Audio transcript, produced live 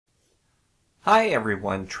Hi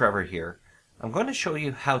everyone, Trevor here. I'm going to show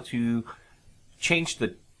you how to change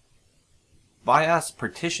the BIOS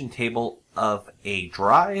partition table of a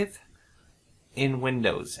drive in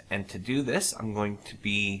Windows. And to do this, I'm going to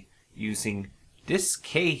be using disk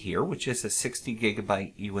K here, which is a 60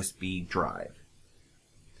 gigabyte USB drive.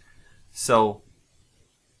 So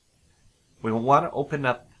we will want to open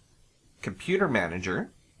up Computer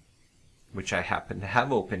Manager, which I happen to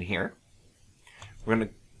have open here. We're going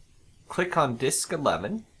to click on disk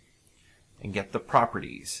 11 and get the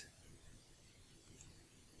properties.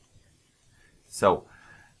 So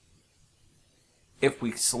if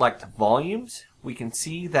we select volumes, we can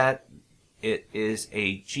see that it is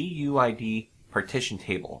a GUID partition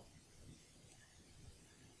table.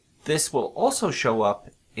 This will also show up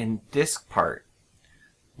in disk part.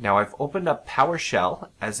 Now I've opened up PowerShell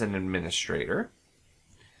as an administrator,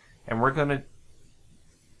 and we're going to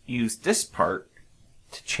use this part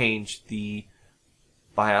to change the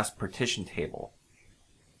BIOS partition table.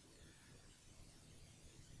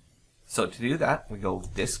 So to do that, we go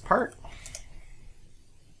disk part,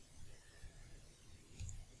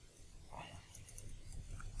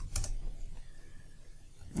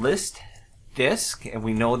 list disk, and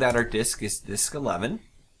we know that our disk is disk 11.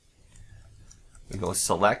 We go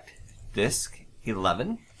select disk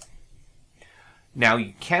 11. Now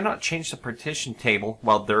you cannot change the partition table.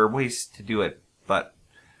 Well, there are ways to do it, but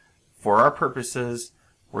for our purposes,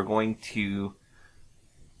 we're going to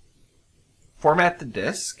format the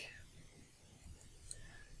disk.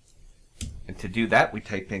 And to do that, we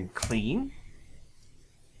type in clean.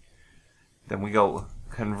 Then we go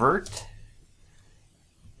convert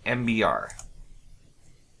MBR.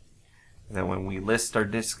 And then when we list our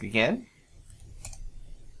disk again,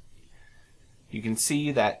 you can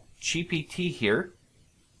see that GPT here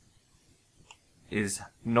is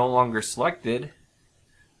no longer selected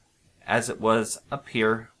as it was up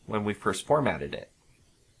here when we first formatted it.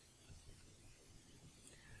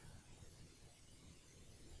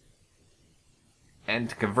 And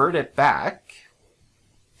to convert it back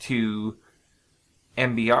to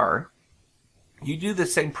MBR, you do the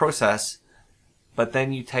same process, but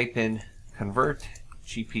then you type in convert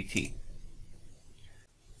GPT.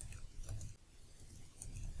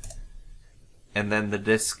 And then the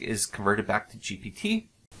disk is converted back to GPT.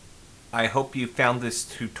 I hope you found this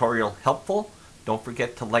tutorial helpful. Don't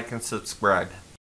forget to like and subscribe.